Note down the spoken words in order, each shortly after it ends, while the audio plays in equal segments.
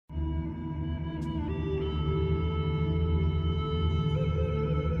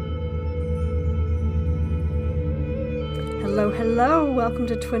Hello, welcome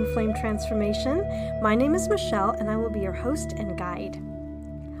to Twin Flame Transformation. My name is Michelle and I will be your host and guide.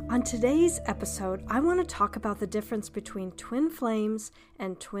 On today's episode, I want to talk about the difference between twin flames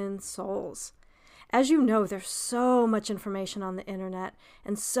and twin souls. As you know, there's so much information on the internet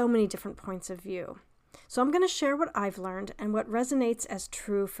and so many different points of view. So I'm going to share what I've learned and what resonates as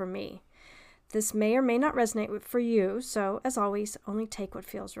true for me. This may or may not resonate for you, so as always, only take what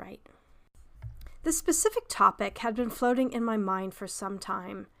feels right. This specific topic had been floating in my mind for some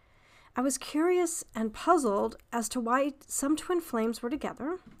time. I was curious and puzzled as to why some twin flames were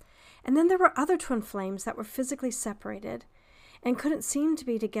together, and then there were other twin flames that were physically separated and couldn't seem to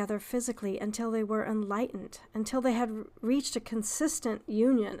be together physically until they were enlightened, until they had reached a consistent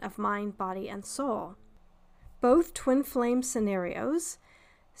union of mind, body, and soul. Both twin flame scenarios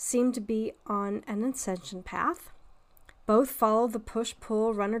seem to be on an ascension path. Both follow the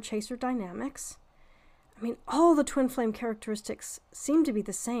push-pull, runner-chaser dynamics. All the twin flame characteristics seem to be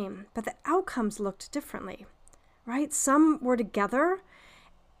the same, but the outcomes looked differently, right? Some were together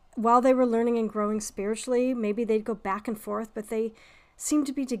while they were learning and growing spiritually. Maybe they'd go back and forth, but they seemed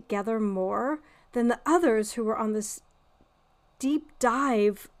to be together more than the others who were on this deep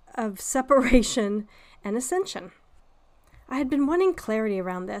dive of separation and ascension. I had been wanting clarity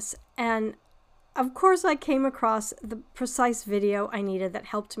around this, and of course I came across the precise video I needed that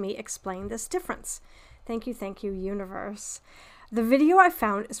helped me explain this difference. Thank you, universe. The video I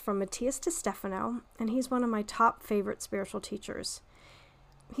found is from Matías De Stefano, and he's one of my top favorite spiritual teachers.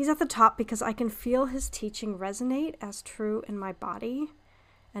 He's at the top because I can feel his teaching resonate as true in my body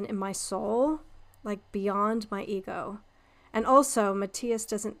and in my soul, like beyond my ego. And also, Matías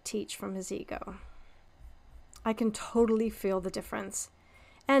doesn't teach from his ego. I can totally feel the difference.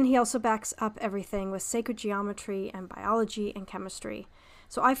 And he also backs up everything with sacred geometry and biology and chemistry.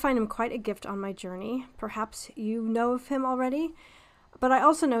 So I find him quite a gift on my journey. Perhaps you know of him already, but I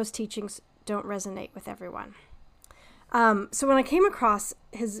also know his teachings don't resonate with everyone. So when I came across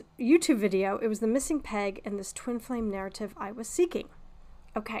his YouTube video, it was the missing peg in this twin flame narrative I was seeking.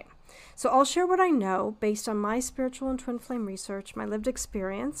 Okay, so I'll share what I know based on my spiritual and twin flame research, my lived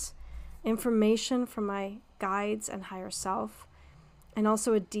experience, information from my guides and higher self, and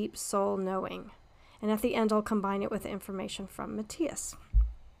also a deep soul knowing. And at the end, I'll combine it with the information from Matías.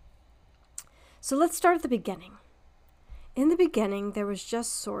 So let's start at the beginning. In the beginning, there was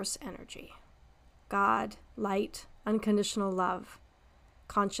just source energy. God, light, unconditional love,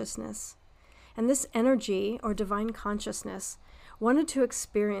 consciousness. And this energy, or divine consciousness, wanted to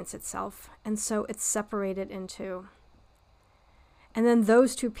experience itself, and so it separated in two. And then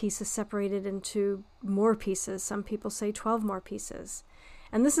those two pieces separated into more pieces. Some people say 12 more pieces.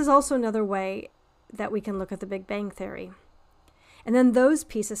 And this is also another way that we can look at the Big Bang Theory. And then those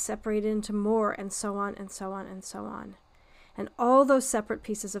pieces separated into more, and so on, and so on, and so on. And all those separate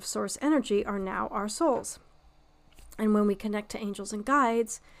pieces of source energy are now our souls. And when we connect to angels and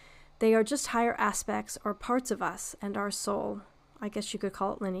guides, they are just higher aspects or parts of us and our soul. I guess you could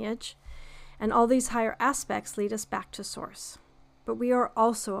call it lineage. And all these higher aspects lead us back to source. But we are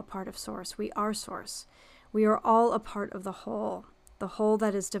also a part of source. We are source. We are all a part of the whole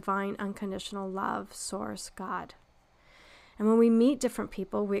that is divine, unconditional love, source, God. And when we meet different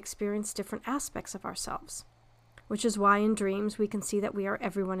people, we experience different aspects of ourselves, which is why in dreams we can see that we are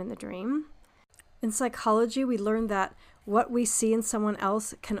everyone in the dream. In psychology, we learn that what we see in someone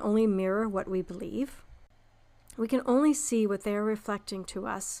else can only mirror what we believe. We can only see what they are reflecting to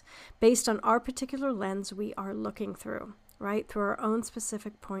us based on our particular lens we are looking through, right? Through our own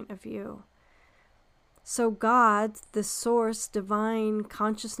specific point of view. So God, the source, divine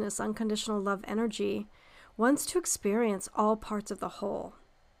consciousness, unconditional love energy, wants to experience all parts of the whole,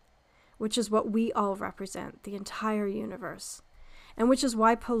 which is what we all represent, the entire universe, and which is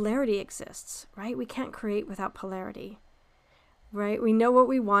why polarity exists, right? We can't create without polarity, right? We know what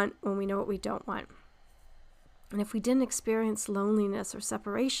we want when we know what we don't want. And if we didn't experience loneliness or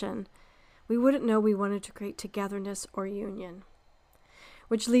separation, we wouldn't know we wanted to create togetherness or union.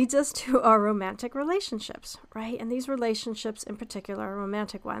 Which leads us to our romantic relationships, right? And these relationships in particular,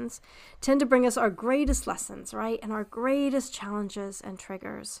 romantic ones, tend to bring us our greatest lessons, right? And our greatest challenges and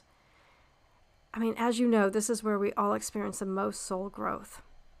triggers. As you know, this is where we all experience the most soul growth.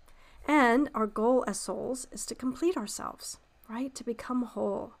 And our goal as souls is to complete ourselves, right? To become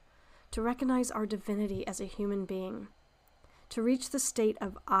whole, to recognize our divinity as a human being, to reach the state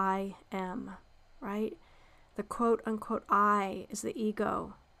of I am, right? The quote-unquote I is the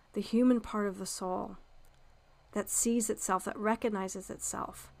ego, the human part of the soul that sees itself, that recognizes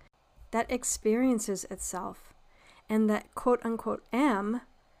itself, that experiences itself, and that quote-unquote am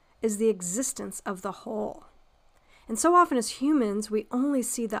is the existence of the whole. And so often as humans, we only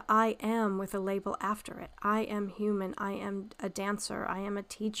see the I am with a label after it. I am human, I am a dancer, I am a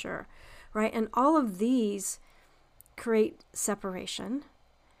teacher, right? And all of these create separation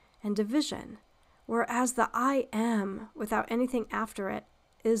and division, whereas the I am without anything after it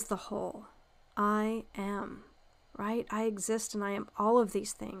is the whole. I am, right? I exist and I am all of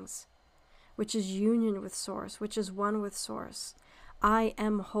these things, which is union with Source, which is one with Source. I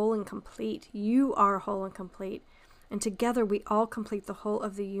am whole and complete. You are whole and complete. And together we all complete the whole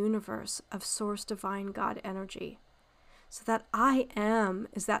of the universe of Source, Divine, God energy. So that I am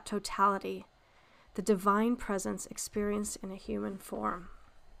is that totality, the divine presence experienced in a human form.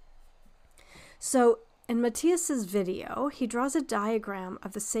 So in Matthias's video, he draws a diagram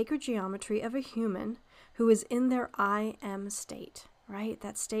of the sacred geometry of a human who is in their I am state, right?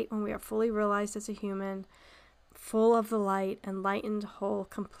 That state when we are fully realized as a human, full of the light, enlightened, whole,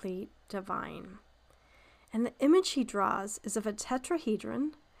 complete, divine. And the image he draws is of a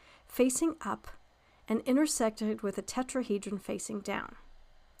tetrahedron facing up and intersected with a tetrahedron facing down.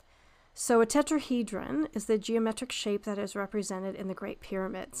 So a tetrahedron is the geometric shape that is represented in the Great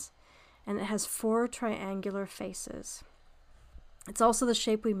Pyramids, and it has 4 triangular faces. It's also the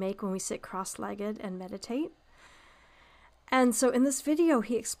shape we make when we sit cross-legged and meditate. And so in this video,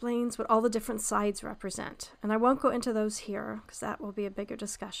 he explains what all the different sides represent. And I won't go into those here because that will be a bigger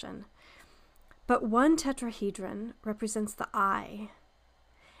discussion. But one tetrahedron represents the I,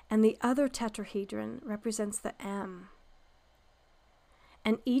 and the other tetrahedron represents the M.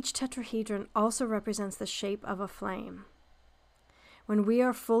 And each tetrahedron also represents the shape of a flame. When we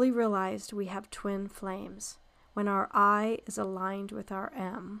are fully realized, we have twin flames. When our I is aligned with our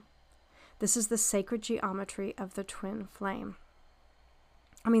M. This is the sacred geometry of the twin flame.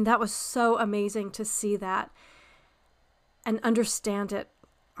 I mean, that was so amazing to see that and understand it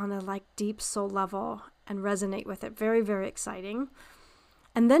on a deep soul level and resonate with it. Very, very exciting.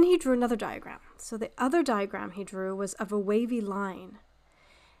 And then he drew another diagram. So the other diagram he drew was of a wavy line.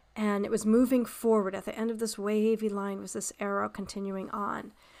 And it was moving forward. At the end of this wavy line was this arrow continuing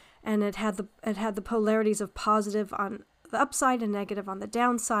on. And it had the polarities of positive on the upside and negative on the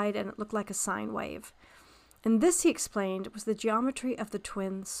downside, and it looked like a sine wave. And this, he explained, was the geometry of the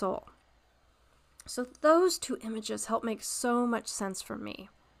twin soul. So those two images help make so much sense for me.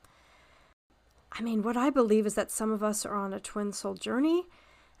 I mean, what I believe is that some of us are on a twin soul journey,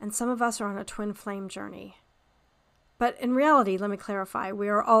 and some of us are on a twin flame journey. But in reality, let me clarify, we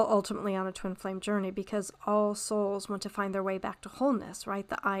are all ultimately on a twin flame journey because all souls want to find their way back to wholeness, right?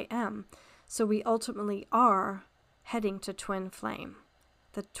 The I am. So we ultimately are heading to twin flame,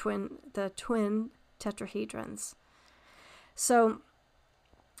 the twin tetrahedrons. So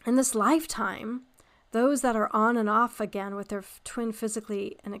in this lifetime, those that are on and off again with their twin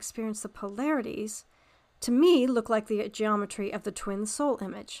physically and experience the polarities, to me, look like the geometry of the twin soul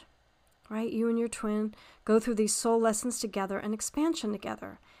image. Right? You and your twin go through these soul lessons together and expansion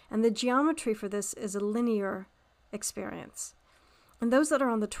together. And the geometry for this is a linear experience. And those that are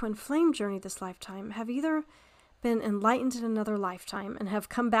on the twin flame journey this lifetime have either been enlightened in another lifetime and have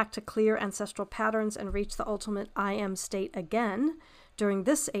come back to clear ancestral patterns and reached the ultimate I am state again during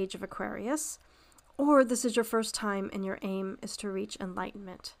this age of Aquarius, or this is your first time and your aim is to reach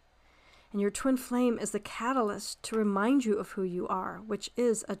enlightenment. And your twin flame is the catalyst to remind you of who you are, which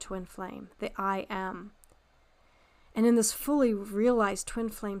is a twin flame, the I am. And in this fully realized twin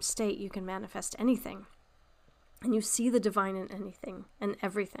flame state, you can manifest anything. And you see the divine in anything and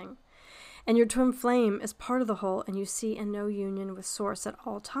everything. And your twin flame is part of the whole, and you see and know union with Source at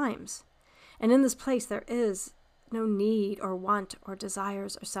all times. And in this place, there is no need or want or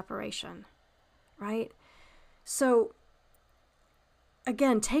desires or separation, right? So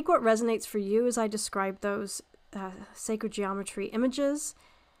again, take what resonates for you as I describe those sacred geometry images,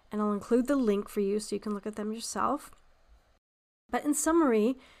 and I'll include the link for you so you can look at them yourself. But in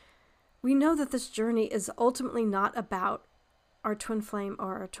summary, we know that this journey is ultimately not about our twin flame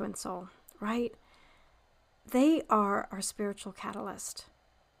or our twin soul, right? They are our spiritual catalyst.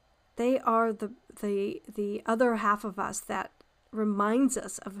 They are the other half of us that reminds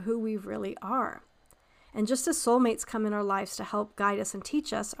us of who we really are. And just as soulmates come in our lives to help guide us and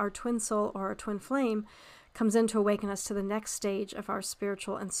teach us, our twin soul or our twin flame comes in to awaken us to the next stage of our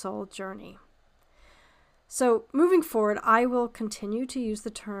spiritual and soul journey. So moving forward, I will continue to use the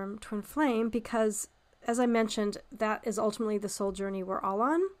term twin flame because, as I mentioned, that is ultimately the soul journey we're all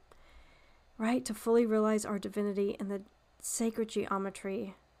on, right? To fully realize our divinity and the sacred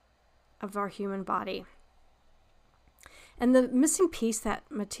geometry of our human body. And the missing piece that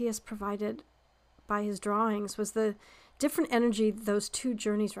Matthias provided by his drawings was the different energy those two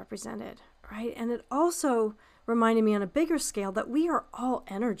journeys represented, right? And it also reminding me on a bigger scale that we are all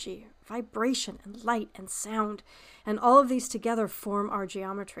energy, vibration and light and sound, and all of these together form our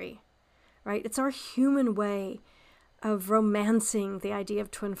geometry, right? It's our human way of romancing the idea of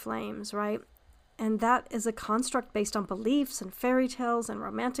twin flames, right? And that is a construct based on beliefs and fairy tales and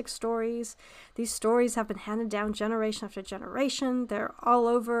romantic stories. These stories have been handed down generation after generation. They're all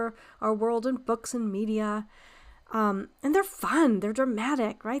over our world in books and media. And they're fun. They're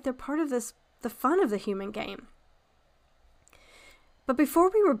dramatic, right? They're part of the fun of the human game. But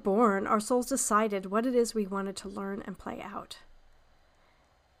before we were born, our souls decided what it is we wanted to learn and play out.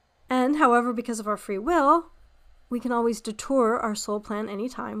 And however, because of our free will, we can always detour our soul plan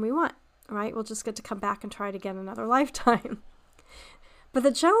anytime we want. Right? We'll just get to come back and try it again another lifetime. But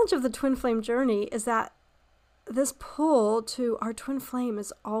the challenge of the twin flame journey is that this pull to our twin flame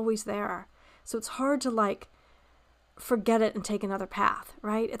is always there. So it's hard to forget it and take another path,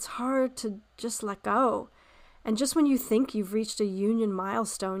 right? It's hard to just let go. And just when you think you've reached a union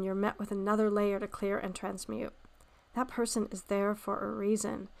milestone, you're met with another layer to clear and transmute. That person is there for a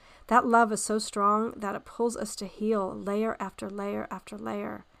reason. That love is so strong that it pulls us to heal layer after layer after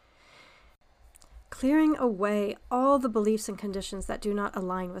layer. Clearing away all the beliefs and conditions that do not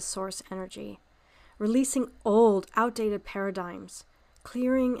align with source energy, releasing old, outdated paradigms,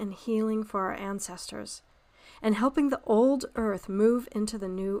 clearing and healing for our ancestors, and helping the old earth move into the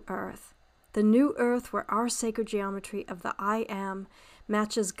new earth where our sacred geometry of the I Am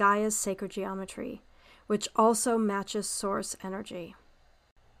matches Gaia's sacred geometry, which also matches source energy.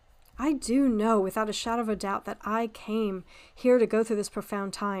 I do know without a shadow of a doubt that I came here to go through this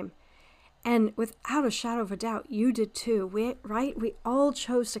profound time. And without a shadow of a doubt, you did too, right? We all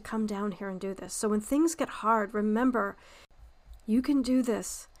chose to come down here and do this. So when things get hard, remember, you can do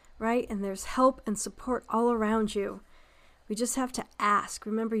this, right? And there's help and support all around you. We just have to ask.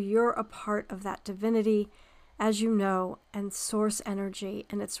 Remember, you're a part of that divinity, as you know, and source energy,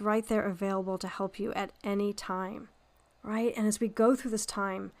 and it's right there available to help you at any time, right? And as we go through this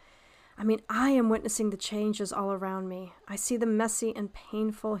time, I am witnessing the changes all around me. I see the messy and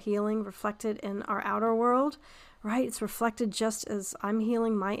painful healing reflected in our outer world, right? It's reflected just as I'm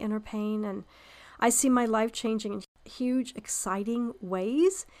healing my inner pain, and I see my life changing in huge, exciting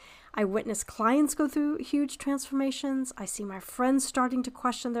ways. I witness clients go through huge transformations. I see my friends starting to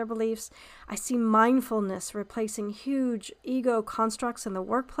question their beliefs. I see mindfulness replacing huge ego constructs in the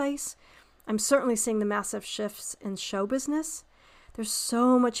workplace. I'm certainly seeing the massive shifts in show business. There's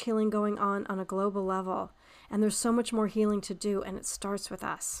so much healing going on a global level, and there's so much more healing to do, and it starts with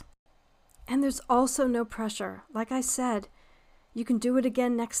us. And there's also no pressure. Like I said, you can do it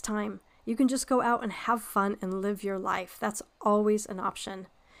again next time. You can just go out and have fun and live your life. That's always an option.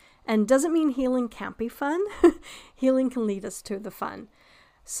 And doesn't mean healing can't be fun. Healing can lead us to the fun.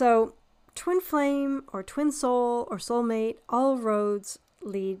 So twin flame or twin soul or soulmate, all roads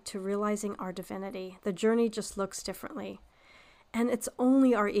lead to realizing our divinity. The journey just looks differently. And it's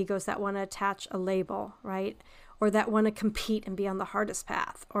only our egos that want to attach a label, right? Or that want to compete and be on the hardest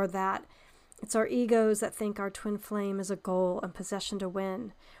path. Or that it's our egos that think our twin flame is a goal and possession to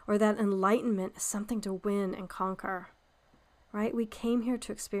win. Or that enlightenment is something to win and conquer, right? We came here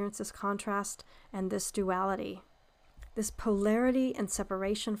to experience this contrast and this duality, this polarity and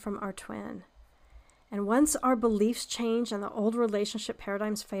separation from our twin. And once our beliefs change and the old relationship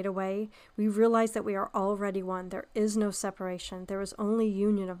paradigms fade away, we realize that we are already one. There is no separation. There is only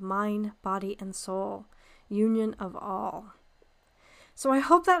union of mind, body, and soul. Union of all. So I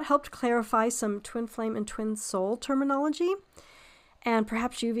hope that helped clarify some twin flame and twin soul terminology. And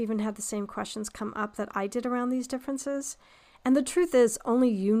perhaps you've even had the same questions come up that I did around these differences. And the truth is, only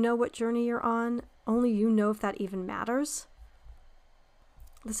you know what journey you're on. Only you know if that even matters.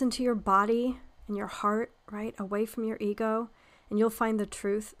 Listen to your body and your heart, right, away from your ego, and you'll find the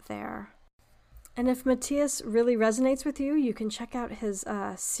truth there. And if Matthias really resonates with you, you can check out his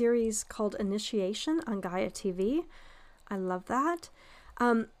series called Initiation on Gaia TV. I love that.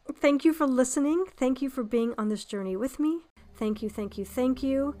 Thank you for listening. Thank you for being on this journey with me. Thank you, thank you, thank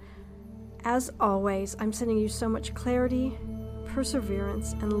you. As always, I'm sending you so much clarity,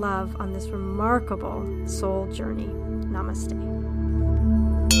 perseverance, and love on this remarkable soul journey. Namaste.